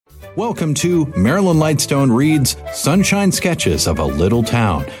Welcome to Marilyn Lightstone reads Sunshine Sketches of a Little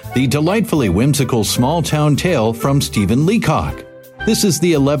Town, the delightfully whimsical small-town tale from Stephen Leacock. This is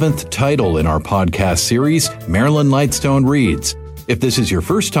the 11th title in our podcast series, Marilyn Lightstone Reads. If this is your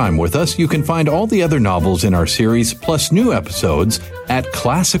first time with us, you can find all the other novels in our series, plus new episodes, at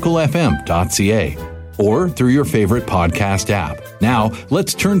classicalfm.ca or through your favorite podcast app. Now,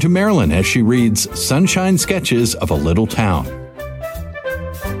 let's turn to Marilyn as she reads Sunshine Sketches of a Little Town.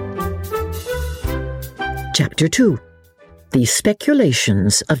 Chapter 2. The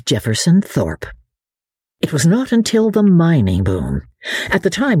Speculations of Jefferson Thorpe. It was not until the mining boom, at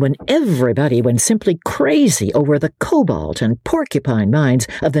the time when everybody went simply crazy over the cobalt and porcupine mines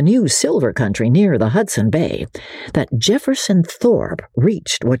of the new silver country near the Hudson Bay, that Jefferson Thorpe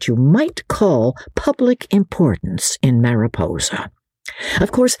reached what you might call public importance in Mariposa.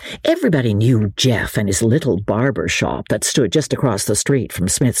 Of course, everybody knew Jeff and his little barbershop that stood just across the street from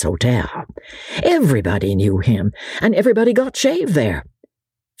Smith's Hotel. Everybody knew him, and everybody got shaved there.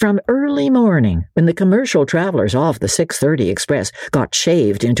 From early morning, when the commercial travelers off the 6:30 Express got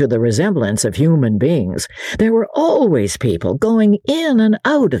shaved into the resemblance of human beings, there were always people going in and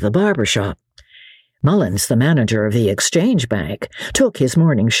out of the barbershop. Mullins, the manager of the Exchange Bank, took his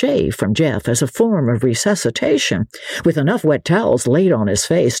morning shave from Jeff as a form of resuscitation, with enough wet towels laid on his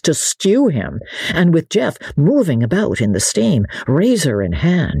face to stew him, and with Jeff moving about in the steam, razor in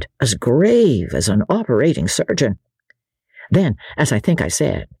hand, as grave as an operating surgeon. Then, as I think I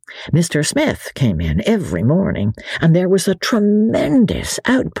said, Mr. Smith came in every morning, and there was a tremendous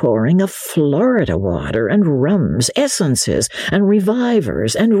outpouring of Florida water and rums, essences, and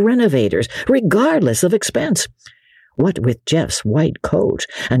revivers and renovators, regardless of expense. What with Jeff's white coat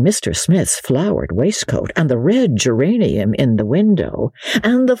and Mr. Smith's flowered waistcoat and the red geranium in the window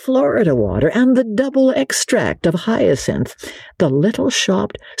and the Florida water and the double extract of hyacinth, the little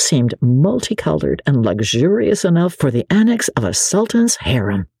shop seemed multicolored and luxurious enough for the annex of a sultan's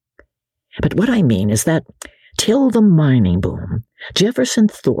harem. But what I mean is that, till the mining boom, Jefferson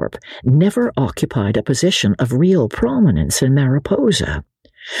Thorpe never occupied a position of real prominence in Mariposa.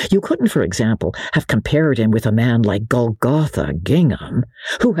 You couldn't, for example, have compared him with a man like Golgotha Gingham,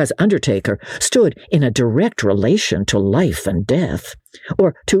 who, as undertaker, stood in a direct relation to life and death,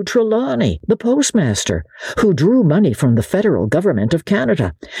 or to Trelawney, the postmaster, who drew money from the federal government of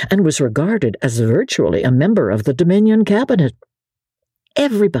Canada and was regarded as virtually a member of the Dominion cabinet.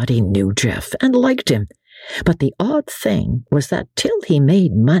 Everybody knew Jeff and liked him, but the odd thing was that till he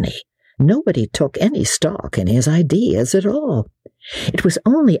made money, nobody took any stock in his ideas at all. It was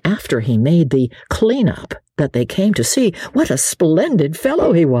only after he made the clean-up that they came to see what a splendid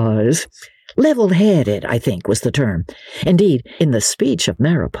fellow he was. Level-headed, I think, was the term. Indeed, in the speech of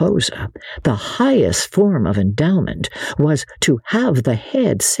Mariposa, the highest form of endowment was to have the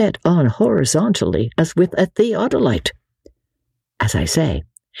head set on horizontally as with a theodolite. As I say,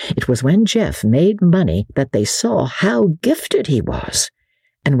 it was when Jeff made money that they saw how gifted he was,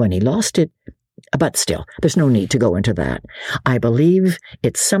 and when he lost it. But still, there's no need to go into that. I believe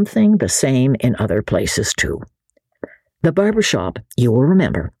it's something the same in other places, too. The barbershop, you will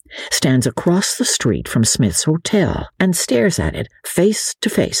remember, stands across the street from Smith's Hotel and stares at it face to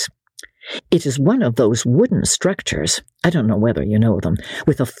face. It is one of those wooden structures, I don't know whether you know them,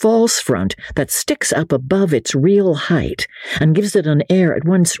 with a false front that sticks up above its real height and gives it an air at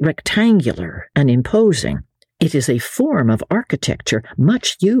once rectangular and imposing. It is a form of architecture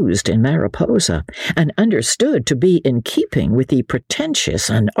much used in Mariposa and understood to be in keeping with the pretentious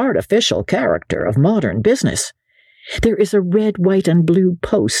and artificial character of modern business. There is a red, white, and blue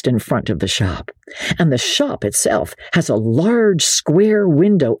post in front of the shop, and the shop itself has a large square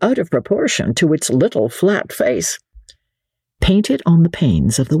window out of proportion to its little flat face. Painted on the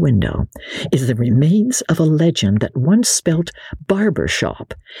panes of the window is the remains of a legend that once spelt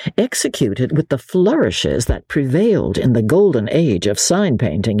barbershop, executed with the flourishes that prevailed in the golden age of sign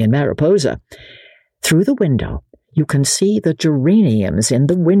painting in Mariposa. Through the window, you can see the geraniums in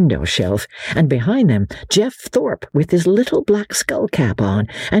the window shelf, and behind them, Jeff Thorpe with his little black skull cap on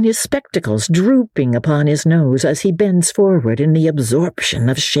and his spectacles drooping upon his nose as he bends forward in the absorption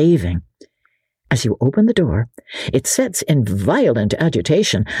of shaving. As you open the door, it sets in violent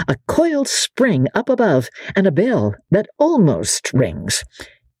agitation a coiled spring up above and a bell that almost rings.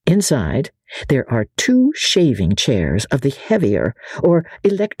 Inside, there are 2 shaving chairs of the heavier or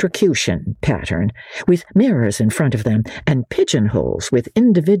electrocution pattern, with mirrors in front of them and pigeonholes with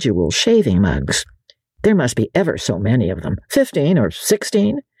individual shaving mugs. There must be ever so many of them, 15 or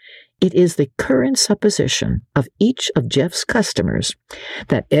 16. It is the current supposition of each of Jeff's customers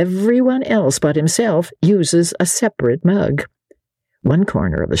that everyone else but himself uses a separate mug. One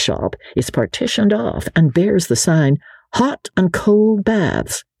corner of the shop is partitioned off and bears the sign, "Hot and Cold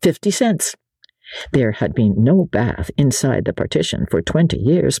Baths, 50 cents. There had been no bath inside the partition for 20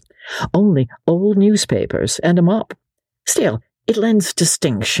 years, only old newspapers and a mop. Still, it lends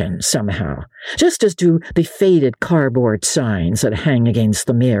distinction somehow, just as do the faded cardboard signs that hang against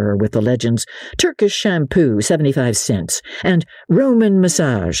the mirror with the legends, "Turkish shampoo, 75 cents, and Roman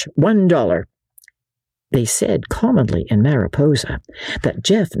massage, $1. They said commonly in Mariposa that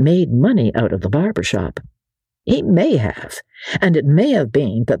Jeff made money out of the barbershop. He may have, and it may have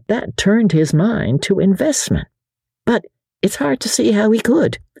been that turned his mind to investment. But it's hard to see how he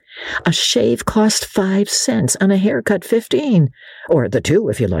could. A shave cost 5 cents and a haircut 15, or the two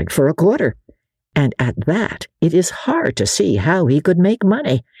if you liked for a quarter. And at that, it is hard to see how he could make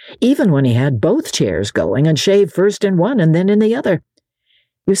money, even when he had both chairs going and shaved first in one and then in the other.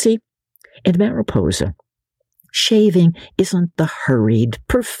 You see, in Mariposa, shaving isn't the hurried,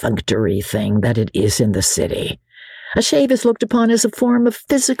 perfunctory thing that it is in the city. A shave is looked upon as a form of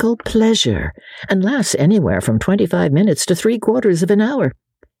physical pleasure and lasts anywhere from 25 minutes to 3/4 of an hour.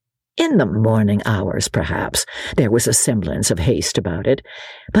 In the morning hours, perhaps, there was a semblance of haste about it,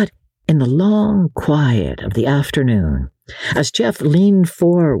 but in the long quiet of the afternoon, as Jeff leaned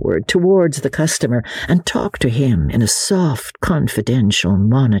forward towards the customer and talked to him in a soft, confidential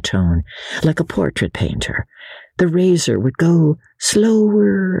monotone, like a portrait painter, the razor would go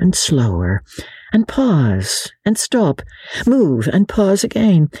slower and slower, and pause and stop, move and pause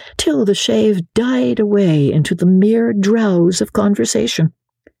again, till the shave died away into the mere drowse of conversation.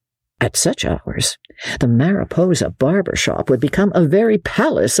 At such hours, the Mariposa barbershop would become a very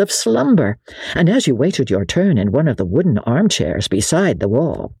palace of slumber, and as you waited your turn in one of the wooden armchairs beside the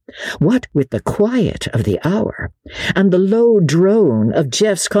wall, what with the quiet of the hour, and the low drone of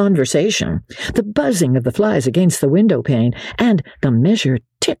Jeff's conversation, the buzzing of the flies against the window pane, and the measured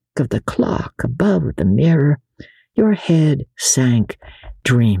tick of the clock above the mirror, your head sank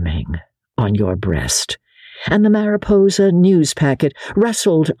dreaming on your breast, and the Mariposa news packet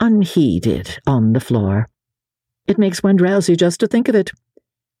rustled unheeded on the floor. It makes one drowsy just to think of it.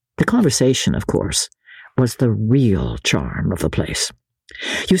 The conversation, of course, was the real charm of the place.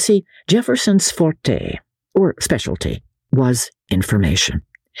 You see, Jefferson's forte, or specialty, was information.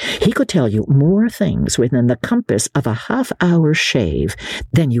 He could tell you more things within the compass of a half-hour shave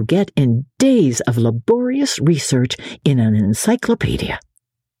than you get in days of laborious research in an encyclopedia.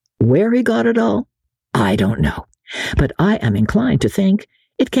 Where he got it all, I don't know, but I am inclined to think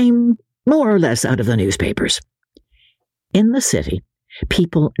it came more or less out of the newspapers. In the city,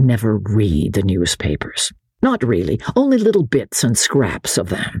 people never read the newspapers. Not really, only little bits and scraps of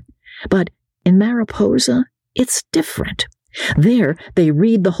them. But in Mariposa, it's different. There, they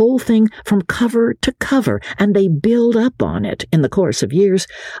read the whole thing from cover to cover, and they build up on it, in the course of years,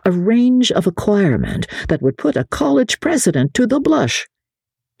 a range of acquirement that would put a college president to the blush.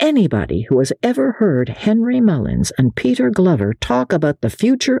 Anybody who has ever heard Henry Mullins and Peter Glover talk about the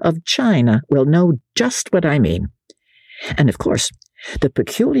future of China will know just what I mean. And of course, the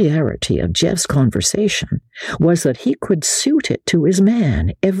peculiarity of Jeff's conversation was that he could suit it to his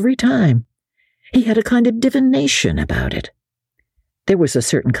man every time. He had a kind of divination about it. There was a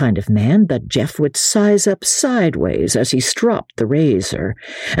certain kind of man that Jeff would size up sideways as he stropped the razor,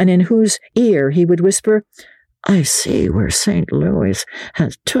 and in whose ear he would whisper, "I see where St. Louis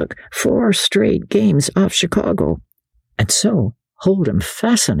has took 4 straight games off Chicago," and so hold him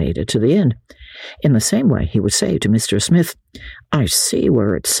fascinated to the end. In the same way, he would say to Mr. Smith, "I see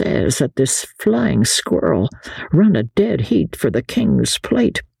where it says that this flying squirrel run a dead heat for the King's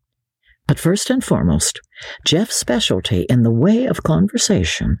plate." But first and foremost, Jeff's specialty in the way of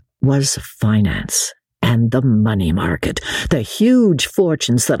conversation was finance and the money market, the huge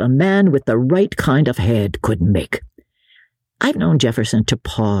fortunes that a man with the right kind of head could make. I've known Jefferson to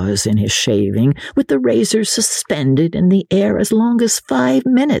pause in his shaving with the razor suspended in the air as long as 5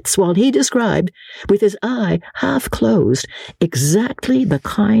 minutes while he described, with his eye half closed, exactly the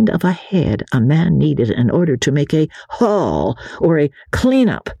kind of a head a man needed in order to make a haul or a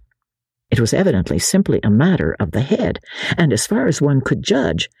clean-up. It was evidently simply a matter of the head, and as far as one could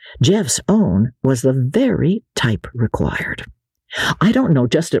judge, Jeff's own was the very type required. I don't know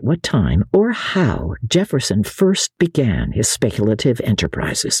just at what time or how Jefferson first began his speculative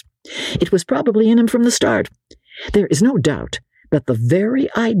enterprises. It was probably in him from the start. There is no doubt that the very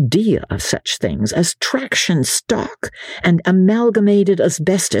idea of such things as traction stock and amalgamated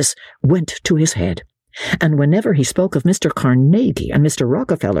asbestos went to his head. And whenever he spoke of Mr. Carnegie and Mr.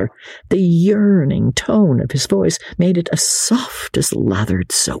 Rockefeller, the yearning tone of his voice made it as soft as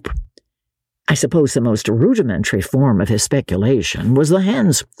lathered soap. I suppose the most rudimentary form of his speculation was the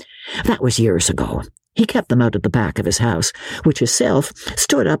hens. That was years ago. He kept them out at the back of his house, which itself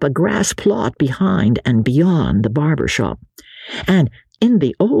stood up a grass plot behind and beyond the barbershop. And in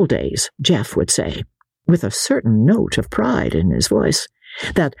the old days, Jeff would say, with a certain note of pride in his voice,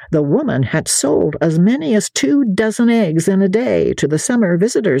 that the woman had sold as many as 24 eggs in a day to the summer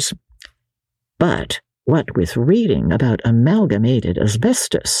visitors. But what with reading about amalgamated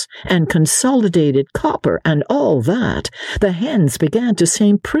asbestos and consolidated copper and all that, the hens began to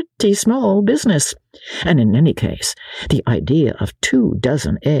seem pretty small business. And in any case, the idea of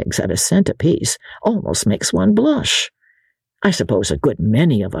 24 eggs at a cent apiece almost makes one blush. I suppose a good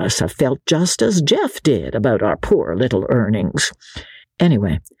many of us have felt just as Jeff did about our poor little earnings.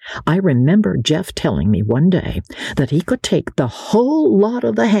 Anyway, I remember Jeff telling me one day that he could take the whole lot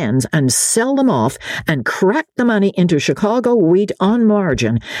of the hens and sell them off and crack the money into Chicago wheat on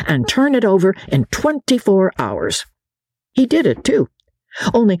margin and turn it over in 24 hours. He did it, too.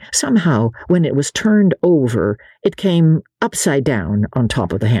 Only somehow, when it was turned over, it came upside down on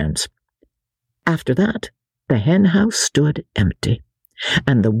top of the hens. After that, the hen house stood empty,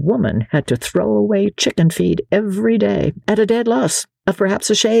 and the woman had to throw away chicken feed every day at a dead loss of perhaps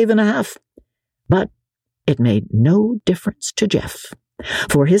a shave and a half. But it made no difference to Jeff,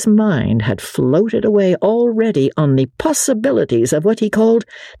 for his mind had floated away already on the possibilities of what he called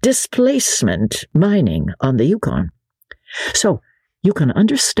displacement mining on the Yukon. So you can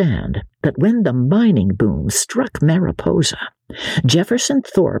understand that when the mining boom struck Mariposa, Jefferson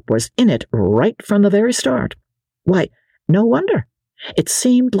Thorpe was in it right from the very start. Why, no wonder. It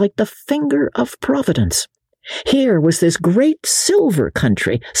seemed like the finger of Providence. Here was this great silver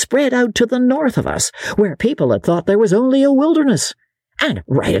country spread out to the north of us, where people had thought there was only a wilderness, and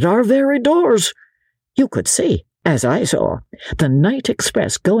right at our very doors. You could see, as I saw, the night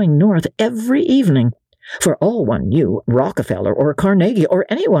express going north every evening. For all one knew, Rockefeller or Carnegie or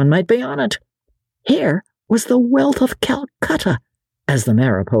anyone might be on it. Here was the wealth of Calcutta, as the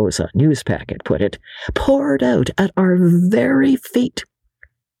Mariposa newspacket put it, poured out at our very feet.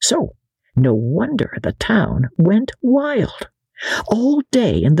 So, no wonder the town went wild. All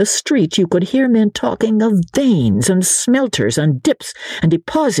day in the street you could hear men talking of veins and smelters and dips and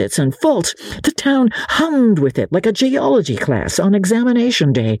deposits and faults. The town hummed with it like a geology class on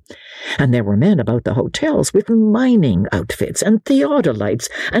examination day. And there were men about the hotels with mining outfits and theodolites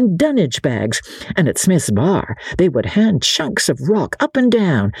and dunnage bags. And at Smith's bar they would hand chunks of rock up and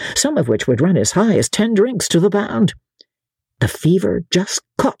down, some of which would run as high as 10 drinks to the pound. The fever just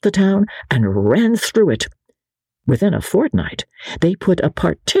caught the town and ran through it. Within a fortnight, they put a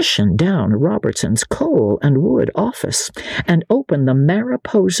partition down Robertson's coal and wood office and opened the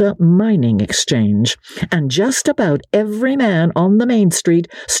Mariposa Mining Exchange, and just about every man on the main street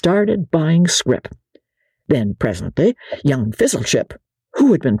started buying scrip. Then, presently, young Fizzlechip,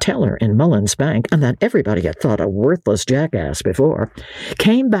 who had been teller in Mullen's Bank and that everybody had thought a worthless jackass before,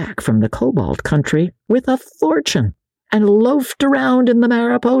 came back from the cobalt country with a fortune, and loafed around in the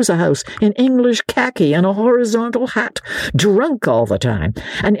Mariposa house in English khaki and a horizontal hat, drunk all the time,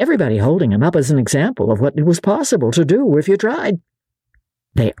 and everybody holding him up as an example of what it was possible to do if you tried.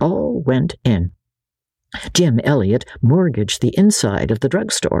 They all went in. Jim Elliott mortgaged the inside of the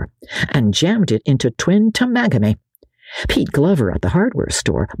drugstore and jammed it into twin Tamagami. Pete Glover at the hardware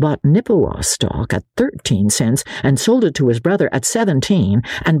store bought Nippewa stock at 13 cents and sold it to his brother at 17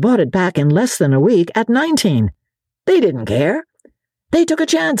 and bought it back in less than a week at 19. They didn't care. They took a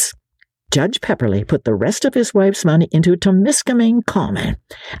chance. Judge Pepperley put the rest of his wife's money into Temiskaming Common,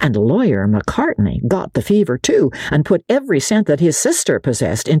 and lawyer McCartney got the fever too and put every cent that his sister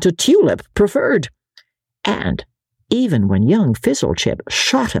possessed into Tulip Preferred. And even when young Fizzlechip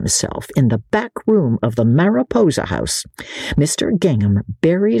shot himself in the back room of the Mariposa house, Mr. Gingham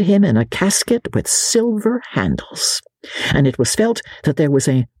buried him in a casket with silver handles, and it was felt that there was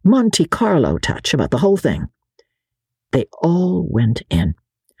a Monte Carlo touch about the whole thing. They all went in,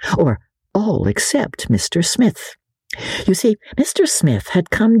 or all except Mr. Smith. You see, Mr. Smith had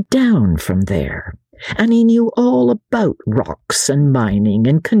come down from there, and he knew all about rocks and mining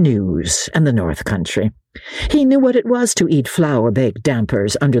and canoes and the North Country. He knew what it was to eat flour-baked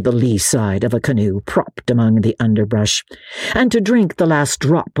dampers under the lee side of a canoe propped among the underbrush, and to drink the last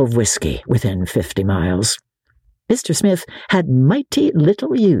drop of whiskey within 50 miles. Mr. Smith had mighty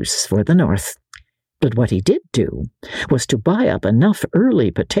little use for the North. But what he did do was to buy up enough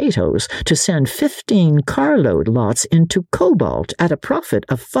early potatoes to send 15 carload lots into cobalt at a profit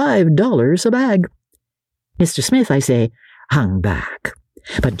of $5 a bag. Mr. Smith, I say, hung back.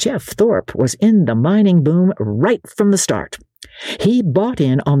 But Jeff Thorpe was in the mining boom right from the start. He bought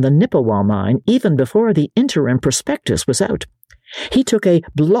in on the Nippewa mine even before the interim prospectus was out. He took a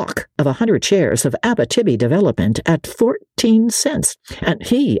block of 100 shares of Abitibi Development at 14 cents, and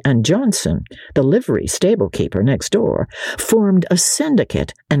he and Johnson, the livery stable-keeper next door, formed a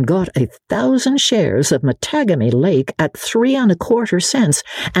syndicate and got 1,000 shares of Matagami Lake at 3.25 cents,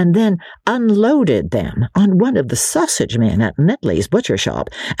 and then unloaded them on one of the sausage men at Netley's butcher shop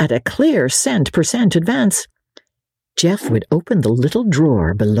at a clear cent per cent advance. Jeff would open the little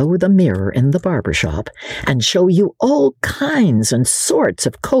drawer below the mirror in the barbershop and show you all kinds and sorts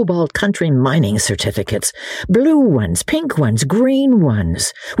of Cobalt Country mining certificates, blue ones, pink ones, green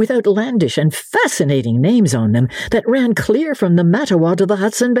ones, with outlandish and fascinating names on them that ran clear from the Mattawa to the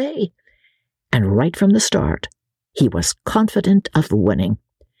Hudson Bay. And right from the start, he was confident of winning.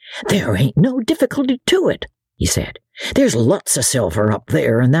 "There ain't no difficulty to it," he said. "There's lots of silver up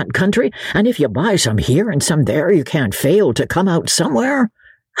there in that country, and if you buy some here and some there, you can't fail to come out somewhere.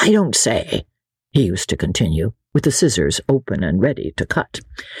 I don't say," he used to continue, with the scissors open and ready to cut,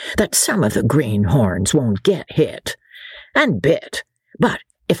 "that some of the greenhorns won't get hit and bit, but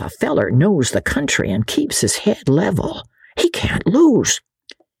if a feller knows the country and keeps his head level, he can't lose."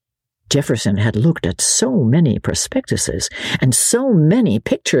 Jefferson had looked at so many prospectuses and so many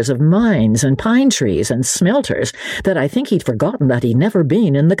pictures of mines and pine trees and smelters that I think he'd forgotten that he'd never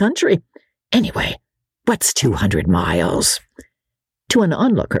been in the country. Anyway, what's 200 miles? To an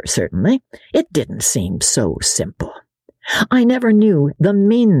onlooker, certainly, it didn't seem so simple. I never knew the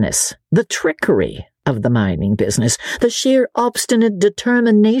meanness, the trickery of the mining business, the sheer obstinate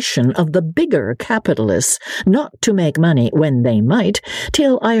determination of the bigger capitalists not to make money when they might,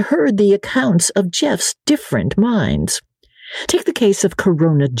 till I heard the accounts of Jeff's different mines. Take the case of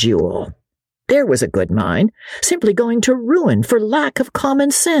Corona Jewel. There was a good mine, simply going to ruin for lack of common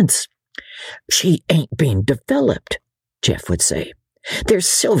sense. "She ain't been developed," Jeff would say. "There's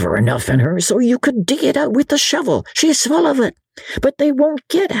silver enough in her so you could dig it out with the shovel. She's full of it. But they won't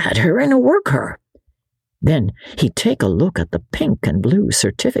get at her and work her." Then he'd take a look at the pink and blue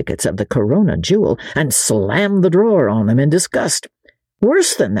certificates of the Corona Jewel and slam the drawer on them in disgust.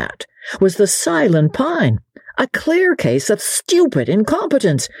 Worse than that was the Silent Pine, a clear case of stupid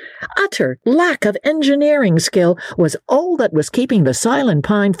incompetence. Utter lack of engineering skill was all that was keeping the Silent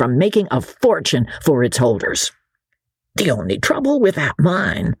Pine from making a fortune for its holders. "The only trouble with that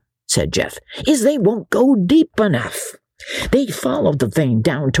mine," said Jeff, "is they won't go deep enough. They followed the vein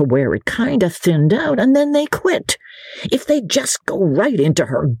down to where it kind of thinned out, and then they quit. If they just go right into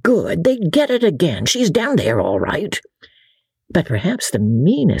her good, they'd get it again. She's down there all right." But perhaps the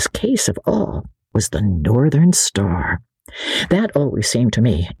meanest case of all was the Northern Star. That always seemed to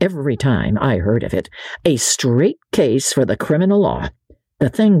me, every time I heard of it, a straight case for the criminal law. The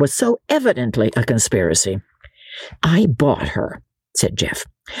thing was so evidently a conspiracy. "I bought her," said Jeff,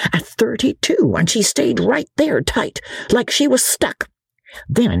 "at 32, and she stayed right there tight, like she was stuck.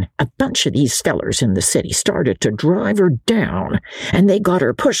 Then a bunch of these fellers in the city started to drive her down, and they got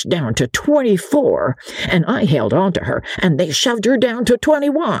her pushed down to 24, and I held on to her, and they shoved her down to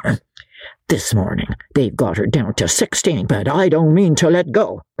 21. This morning they've got her down to 16, but I don't mean to let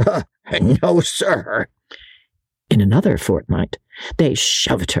go. No, sir." In another fortnight, they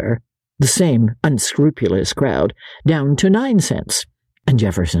shoved her, the same unscrupulous crowd, down to 9 cents. And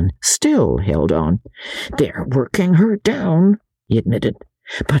Jefferson still held on. "They're working her down," he admitted,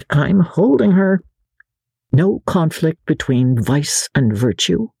 "but I'm holding her." No conflict between vice and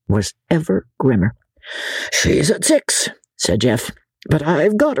virtue was ever grimmer. "She's at 6, said Jeff, "but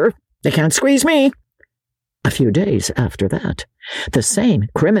I've got her. They can't squeeze me." A few days after that, the same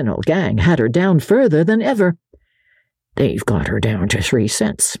criminal gang had her down further than ever. "They've got her down to 3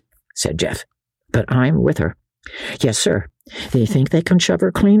 cents, said Jeff, "but I'm with her. Yes, sir. They think they can shove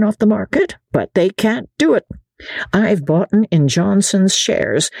her clean off the market, but they can't do it. I've bought in Johnson's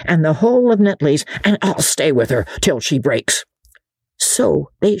shares and the whole of Netley's, and I'll stay with her till she breaks." So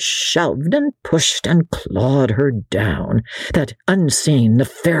they shoved and pushed and clawed her down, that unseen,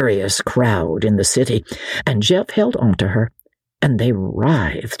 nefarious crowd in the city, and Jeff held on to her, and they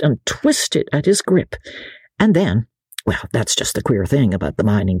writhed and twisted at his grip. And then, well, that's just the queer thing about the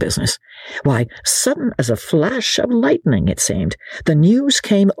mining business. Why, sudden as a flash of lightning, it seemed, the news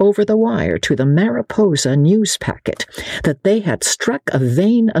came over the wire to the Mariposa news packet that they had struck a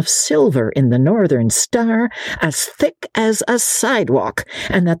vein of silver in the Northern Star as thick as a sidewalk,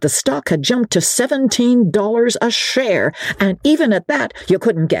 and that the stock had jumped to $17 a share, and even at that you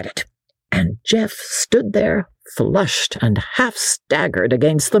couldn't get it. And Jeff stood there, flushed and half-staggered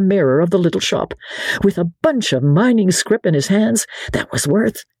against the mirror of the little shop, with a bunch of mining scrip in his hands that was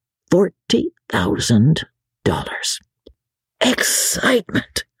worth $40,000.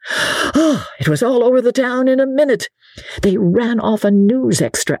 excitement. Oh, it was all over the town in a minute. They ran off a news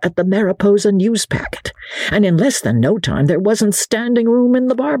extra at the Mariposa news packet, and in less than no time there wasn't standing room in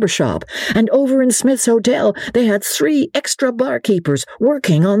the barbershop, and over in Smith's Hotel they had 3 extra barkeepers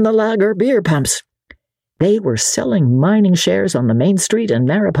working on the lager beer pumps. They were selling mining shares on the main street in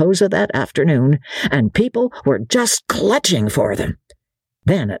Mariposa that afternoon, and people were just clutching for them.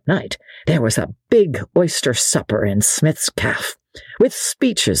 Then at night there was a big oyster supper in Smith's Caff, with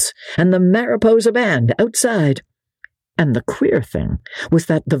speeches and the Mariposa band outside. And the queer thing was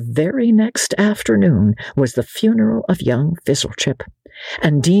that the very next afternoon was the funeral of young Fizzlechip,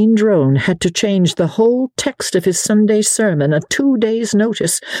 and Dean Drone had to change the whole text of his Sunday sermon at 2 days'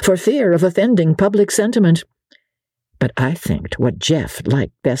 notice for fear of offending public sentiment. But I think what Jeff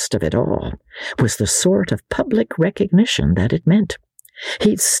liked best of it all was the sort of public recognition that it meant.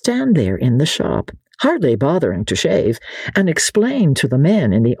 He'd stand there in the shop, hardly bothering to shave, and explain to the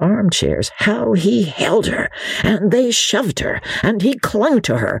men in the armchairs how he held her, and they shoved her, and he clung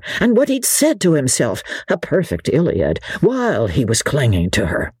to her, and what he'd said to himself, a perfect Iliad, while he was clinging to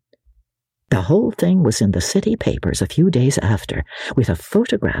her. The whole thing was in the city papers a few days after, with a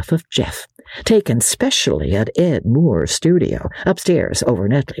photograph of Jeff, taken specially at Ed Moore's studio, upstairs over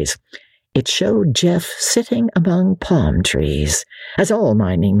Netley's. It showed Jeff sitting among palm trees, as all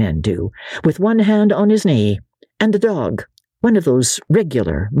mining men do, with one hand on his knee, and a dog, one of those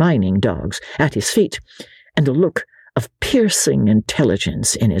regular mining dogs, at his feet, and a look of piercing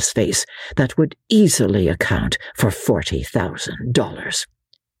intelligence in his face that would easily account for $40,000.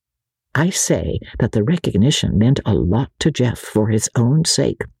 I say that the recognition meant a lot to Jeff for his own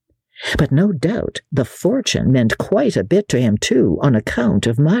sake, but no doubt the fortune meant quite a bit to him too on account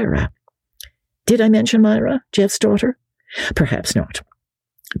of Myra. Did I mention Myra, Jeff's daughter? Perhaps not.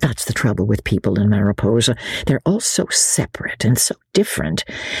 That's the trouble with people in Mariposa. They're all so separate and so different,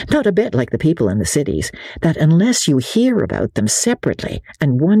 not a bit like the people in the cities, that unless you hear about them separately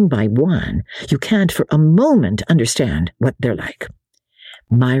and one by one, you can't for a moment understand what they're like.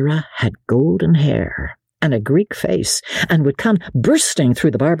 Myra had golden hair and a Greek face, and would come bursting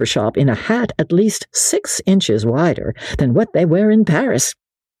through the barbershop in a hat at least 6 inches wider than what they wear in Paris.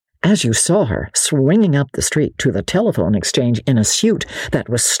 As you saw her swinging up the street to the telephone exchange in a suit that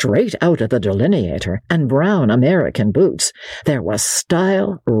was straight out of the delineator and brown American boots, there was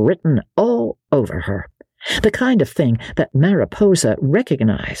style written all over her, the kind of thing that Mariposa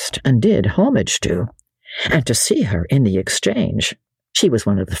recognized and did homage to. And to see her in the exchange, she was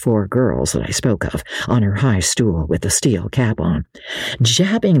one of the 4 girls that I spoke of, on her high stool with the steel cap on,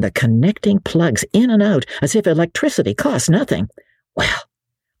 jabbing the connecting plugs in and out as if electricity cost nothing. Well,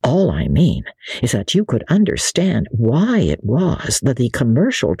 all I mean is that you could understand why it was that the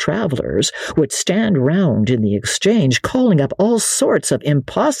commercial travelers would stand round in the exchange calling up all sorts of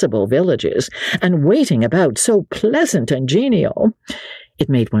impossible villages and waiting about so pleasant and genial. It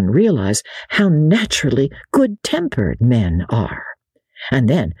made one realize how naturally good-tempered men are. And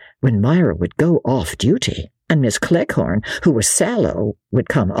then, when Myra would go off duty and Miss Cleghorn, who was sallow, would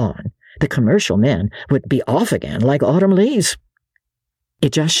come on, the commercial men would be off again like autumn leaves.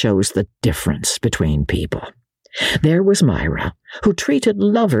 It just shows the difference between people. There was Myra, who treated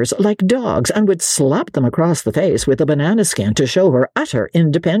lovers like dogs and would slap them across the face with a banana skin to show her utter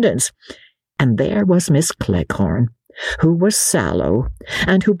independence. And there was Miss Cleghorn, who was sallow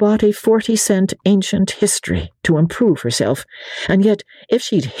and who bought a 40-cent ancient history to improve herself, and yet if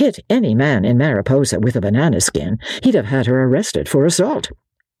she'd hit any man in Mariposa with a banana skin, he'd have had her arrested for assault.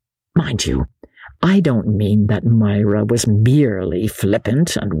 Mind you, I don't mean that Myra was merely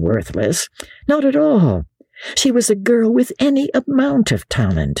flippant and worthless. Not at all. She was a girl with any amount of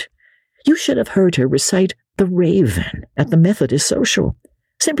talent. You should have heard her recite The Raven at the Methodist Social.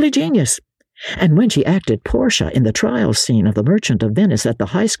 Simply genius. And when she acted Portia in the trial scene of The Merchant of Venice at the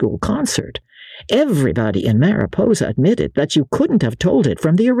high school concert, everybody in Mariposa admitted that you couldn't have told it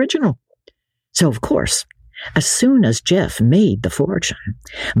from the original. So, of course, as soon as Jeff made the fortune,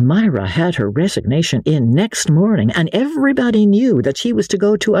 Myra had her resignation in next morning, and everybody knew that she was to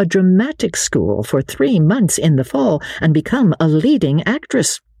go to a dramatic school for 3 months in the fall and become a leading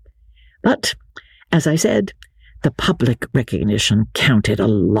actress. But, as I said, the public recognition counted a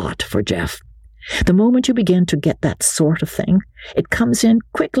lot for Jeff. The moment you begin to get that sort of thing, it comes in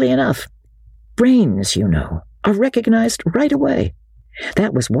quickly enough. Brains, you know, are recognized right away.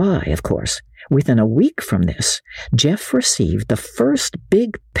 That was why, of course, within a week from this, Jeff received the first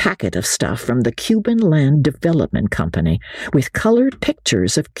big packet of stuff from the Cuban Land Development Company, with colored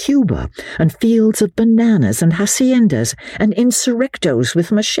pictures of Cuba and fields of bananas and haciendas and insurrectos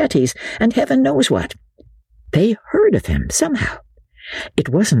with machetes and heaven knows what. They heard of him somehow. It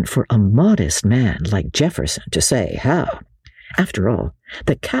wasn't for a modest man like Jefferson to say how. After all,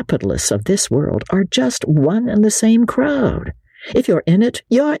 the capitalists of this world are just one and the same crowd. If you're in it,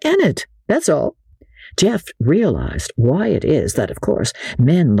 you're in it. That's all. Jeff realized why it is that, of course,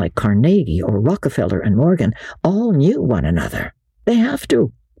 men like Carnegie or Rockefeller and Morgan all knew one another. They have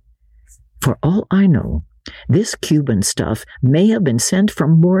to. For all I know, this Cuban stuff may have been sent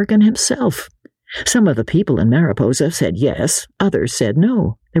from Morgan himself. Some of the people in Mariposa said yes, others said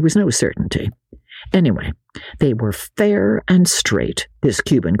no. There was no certainty. Anyway, they were fair and straight, this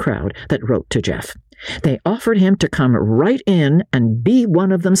Cuban crowd that wrote to Jeff. They offered him to come right in and be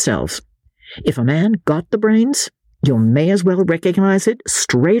one of themselves. If a man got the brains, you may as well recognize it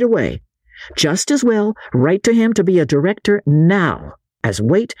straight away. Just as well write to him to be a director now as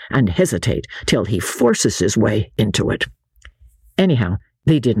wait and hesitate till he forces his way into it. Anyhow,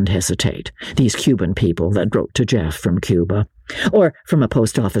 they didn't hesitate, these Cuban people that wrote to Jeff from Cuba, or from a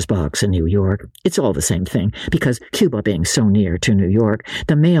post office box in New York. It's all the same thing, because Cuba being so near to New York,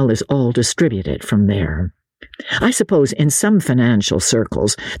 the mail is all distributed from there. I suppose in some financial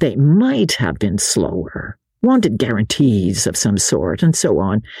circles they might have been slower, wanted guarantees of some sort, and so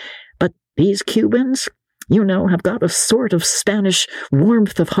on. But these Cubans, have got a sort of Spanish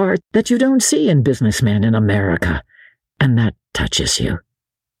warmth of heart that you don't see in businessmen in America, and that touches you.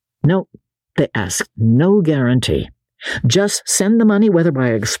 No, they ask no guarantee. Just send the money whether by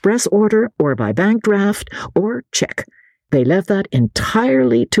express order or by bank draft or check. They left that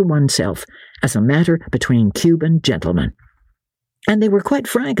entirely to oneself as a matter between Cuban gentlemen. And they were quite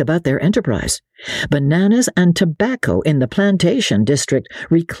frank about their enterprise. Bananas and tobacco in the plantation district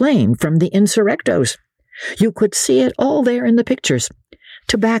reclaimed from the insurrectos. You could see it all there in the pictures.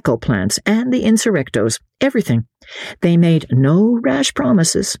 Tobacco plants and the insurrectos, everything. They made no rash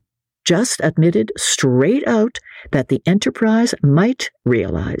promises, just admitted straight out that the enterprise might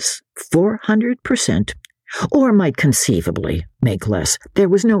realize 400%, or might conceivably make less. There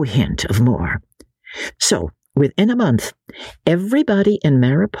was no hint of more. So, within a month, everybody in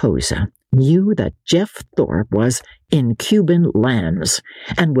Mariposa knew that Jeff Thorpe was in Cuban lands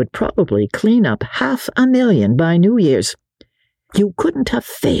and would probably clean up $500,000 by New Year's. You couldn't have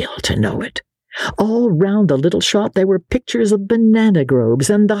failed to know it. All round the little shop there were pictures of banana groves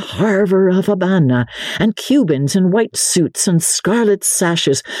and the harbor of Habana, and Cubans in white suits and scarlet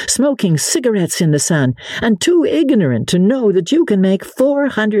sashes smoking cigarettes in the sun, and too ignorant to know that you can make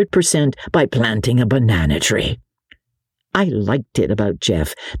 400% by planting a banana tree. I liked it about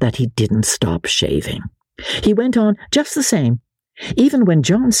Jeff that he didn't stop shaving. He went on just the same. Even when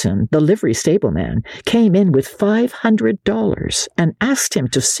Johnson, the livery stableman, came in with $500 and asked him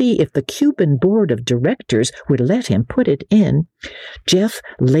to see if the Cuban board of directors would let him put it in, Jeff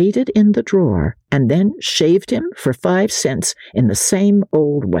laid it in the drawer and then shaved him for 5 cents in the same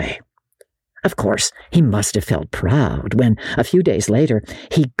old way. Of course, he must have felt proud when, a few days later,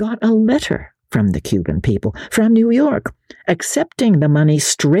 he got a letter from the Cuban people, from New York, accepting the money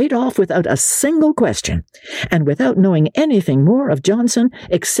straight off without a single question, and without knowing anything more of Johnson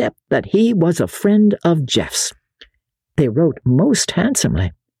except that he was a friend of Jeff's. They wrote most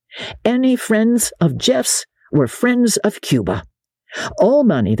handsomely. Any friends of Jeff's were friends of Cuba. All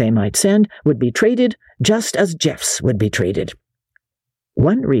money they might send would be traded just as Jeff's would be traded.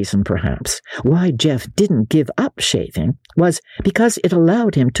 One reason, perhaps, why Jeff didn't give up shaving was because it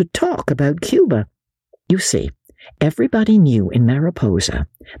allowed him to talk about Cuba. You see, everybody knew in Mariposa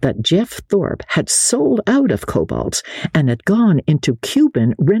that Jeff Thorpe had sold out of cobalts and had gone into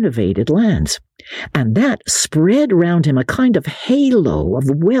Cuban renovated lands, and that spread round him a kind of halo of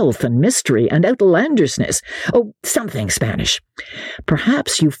wealth and mystery and outlandishness. Oh, something Spanish.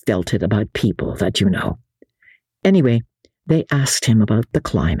 Perhaps you felt it about people that you know. Anyway, they asked him about the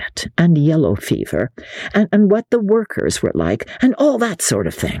climate and yellow fever and what the workers were like and all that sort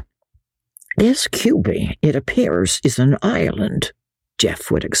of thing. This Cuba, it appears, is an island, Jeff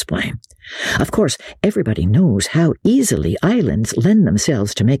would explain. Of course, everybody knows how easily islands lend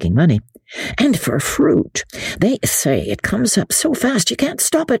themselves to making money. And for fruit, they say it comes up so fast you can't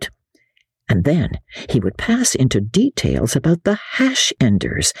stop it. And then he would pass into details about the hash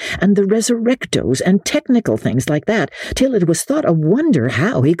enders and the resurrectos and technical things like that, till it was thought a wonder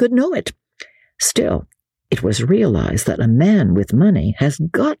how he could know it. Still, it was realized that a man with money has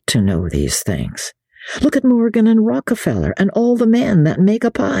got to know these things. Look at Morgan and Rockefeller and all the men that make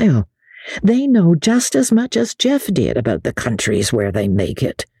a pile. They know just as much as Jeff did about the countries where they make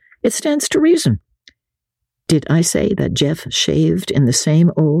it. It stands to reason. Did I say that Jeff shaved in the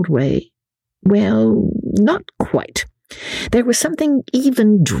same old way? Well, not quite. There was something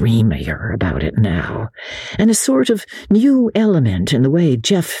even dreamier about it now, and a sort of new element in the way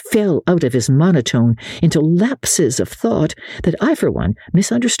Jeff fell out of his monotone into lapses of thought that I, for one,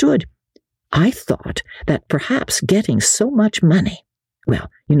 misunderstood. I thought that perhaps getting so much money, well,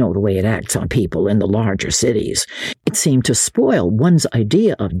 you know the way it acts on people in the larger cities, it seemed to spoil one's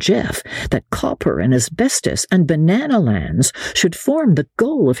idea of Jeff, that copper and asbestos and banana lands should form the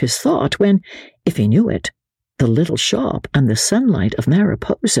goal of his thought when, if he knew it, the little shop and the sunlight of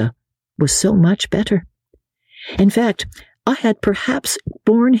Mariposa was so much better. In fact, I had perhaps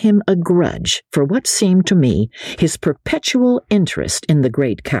borne him a grudge for what seemed to me his perpetual interest in the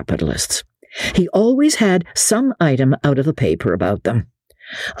great capitalists. He always had some item out of the paper about them.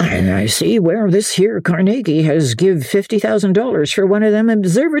 And I see where this here Carnegie has give $50,000 for one of them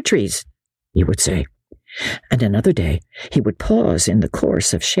observatories, he would say. And another day he would pause in the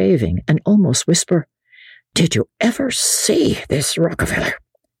course of shaving and almost whisper, "Did you ever see this Rockefeller?"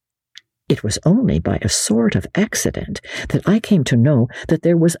 It was only by a sort of accident that I came to know that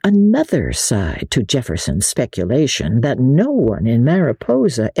there was another side to Jefferson's speculation that no one in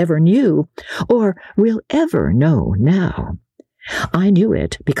Mariposa ever knew or will ever know now. I knew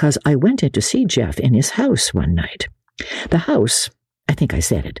it because I went in to see Jeff in his house one night. The house, I think I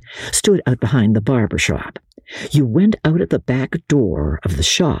said it, stood out behind the barbershop. You went out at the back door of the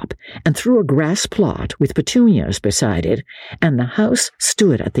shop and through a grass plot with petunias beside it, and the house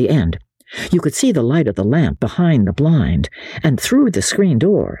stood at the end. You could see the light of the lamp behind the blind and through the screen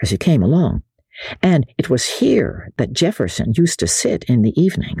door as you came along. And it was here that Jefferson used to sit in the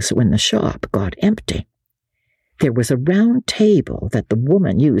evenings when the shop got empty. There was a round table that the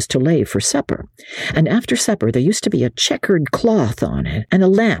woman used to lay for supper, and after supper there used to be a checkered cloth on it and a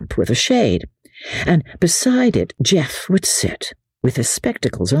lamp with a shade. And beside it Jeff would sit, with his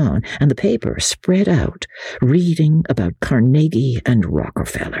spectacles on and the paper spread out, reading about Carnegie and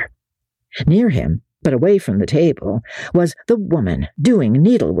Rockefeller. Near him, but away from the table, was the woman doing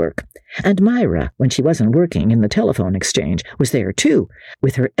needlework, and Myra, when she wasn't working in the telephone exchange, was there too,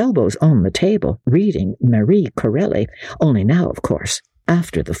 with her elbows on the table, reading Marie Corelli, only now, of course,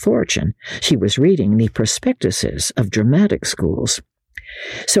 after the fortune, she was reading the prospectuses of dramatic schools.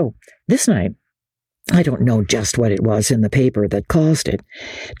 So, this night, I don't know just what it was in the paper that caused it,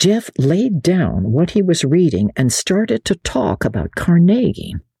 Jeff laid down what he was reading and started to talk about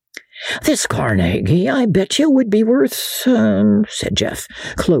Carnegie. "This Carnegie, I bet you, would be worth, said Jeff,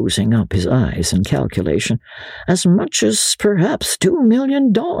 closing up his eyes in calculation, "as much as perhaps $2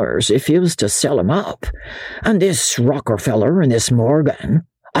 million if you was to sell 'em up. And this Rockefeller and this Morgan,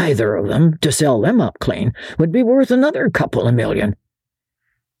 either of them, to sell them up clean, would be worth another couple of million."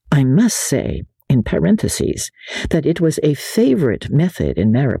 I must say, in parentheses, that it was a favorite method in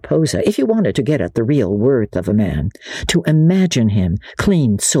Mariposa, if you wanted to get at the real worth of a man, to imagine him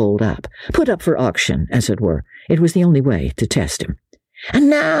clean sold up, put up for auction, as it were. It was the only way to test him. "And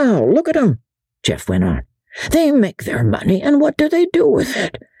now, look at 'em," Jeff went on. "They make their money, and what do they do with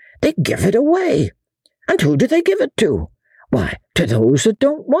it? They give it away. And who do they give it to? Why, to those that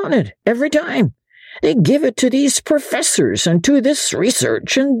don't want it, every time. They give it to these professors and to this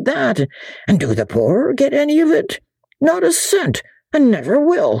research and that, and do the poor get any of it? Not a cent, and never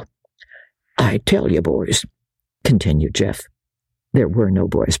will. I tell you, boys," continued Jeff. There were no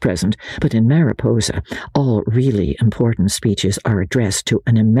boys present, but in Mariposa, all really important speeches are addressed to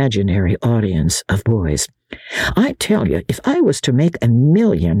an imaginary audience of boys. "I tell you, if I was to make $1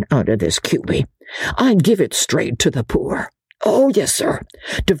 million out of this cubie, I'd give it straight to the poor. Oh, yes, sir.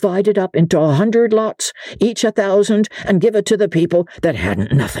 Divide it up into 100 lots, each 1,000, and give it to the people that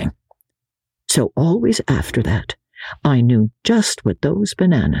hadn't nothing." So always after that, I knew just what those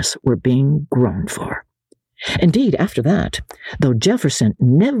bananas were being grown for. Indeed, after that, though Jefferson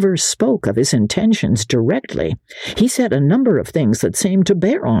never spoke of his intentions directly, he said a number of things that seemed to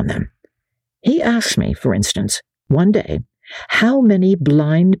bear on them. He asked me, for instance, one day, how many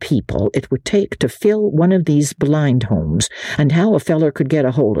blind people it would take to fill one of these blind homes, and how a feller could get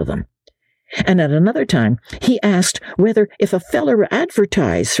a hold of them. And at another time, he asked whether if a feller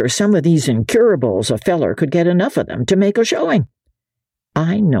advertised for some of these incurables, a feller could get enough of them to make a showing.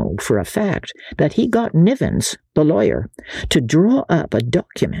 I know for a fact that he got Nivens, the lawyer, to draw up a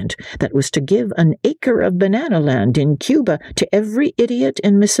document that was to give an acre of banana land in Cuba to every idiot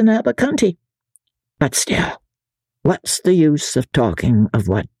in Missinaba County. But still, what's the use of talking of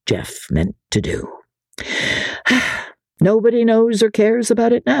what Jeff meant to do? Nobody knows or cares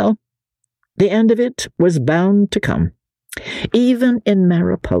about it now. The end of it was bound to come. Even in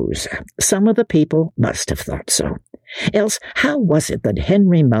Mariposa, some of the people must have thought so. Else how was it that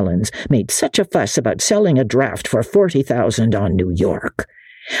Henry Mullins made such a fuss about selling a draft for $40,000 on New York?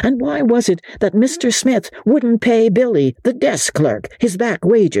 And why was it that Mr. Smith wouldn't pay Billy, the desk clerk, his back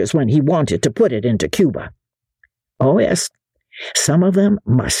wages when he wanted to put it into Cuba? Oh, yes, some of them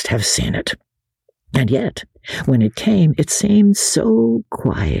must have seen it. And yet, when it came, it seemed so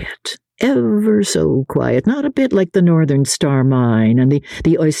quiet, ever so quiet, not a bit like the Northern Star Mine and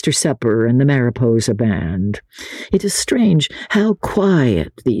the Oyster Supper and the Mariposa Band. It is strange how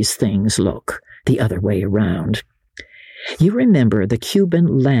quiet these things look the other way around. You remember the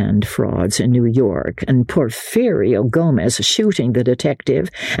Cuban land frauds in New York and Porfirio Gomez shooting the detective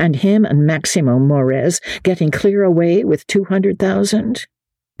and him and Maximo Morez getting clear away with $200,000?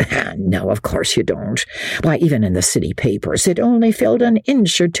 No, of course you don't. Why, even in the city papers, it only filled an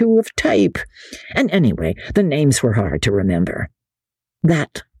inch or two of type. And anyway, the names were hard to remember.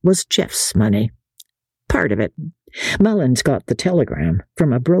 That was Jeff's money. Part of it. Mullins got the telegram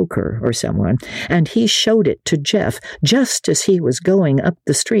from a broker or someone, and he showed it to Jeff just as he was going up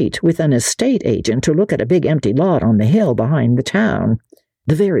the street with an estate agent to look at a big empty lot on the hill behind the town,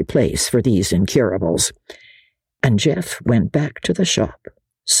 the very place for these incurables. And Jeff went back to the shop.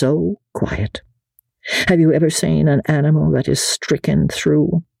 So quiet. Have you ever seen an animal that is stricken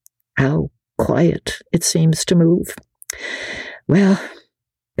through? How quiet it seems to move. Well,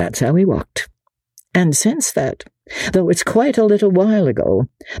 that's how he walked. And since that, though it's quite a little while ago,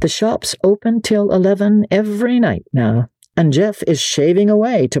 the shop's open till 11 every night now, and Jeff is shaving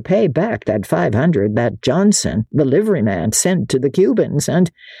away to pay back that $500 that Johnson, the liveryman, sent to the Cubans,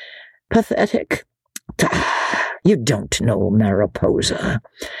 and pathetic. You don't know Mariposa.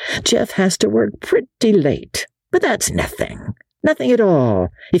 Jeff has to work pretty late, but that's nothing. Nothing at all,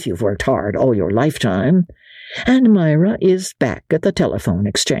 if you've worked hard all your lifetime. And Myra is back at the telephone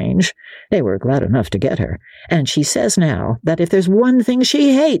exchange. They were glad enough to get her, and she says now that if there's one thing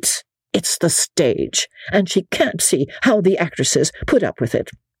she hates, it's the stage, and she can't see how the actresses put up with it.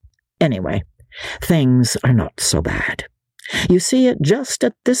 Anyway, things are not so bad. You see, it just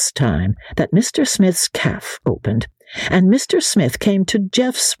at this time that Mr. Smith's caff opened, and Mr. Smith came to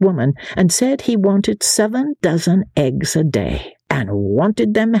Jeff's woman and said he wanted 7 dozen eggs a day, and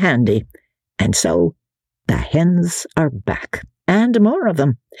wanted them handy. And so the hens are back, and more of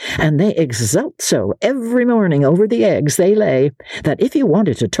them, and they exult so every morning over the eggs they lay that if you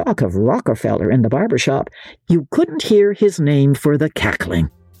wanted to talk of Rockefeller in the barbershop, you couldn't hear his name for the cackling.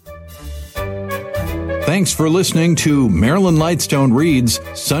 Thanks for listening to Marilyn Lightstone Reads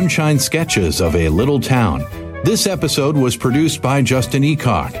Sunshine Sketches of a Little Town. This episode was produced by Justin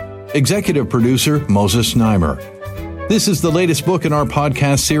Eacock. Executive producer Moses Neimer. This is the latest book in our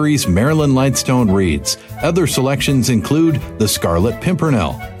podcast series, Marilyn Lightstone Reads. Other selections include The Scarlet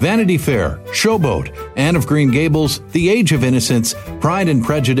Pimpernel, Vanity Fair, Showboat, Anne of Green Gables, The Age of Innocence, Pride and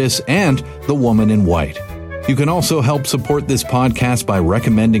Prejudice, and The Woman in White. You can also help support this podcast by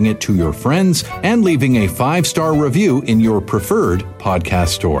recommending it to your friends and leaving a 5-star review in your preferred podcast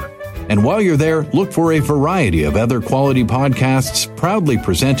store. And while you're there, look for a variety of other quality podcasts proudly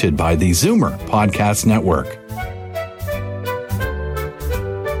presented by the Zoomer Podcast Network.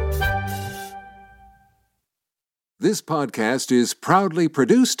 This podcast is proudly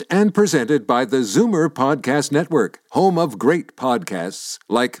produced and presented by the Zoomer Podcast Network, home of great podcasts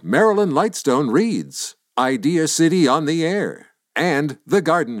like Marilyn Lightstone Reads, Idea City on the Air, and The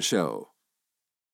Garden Show.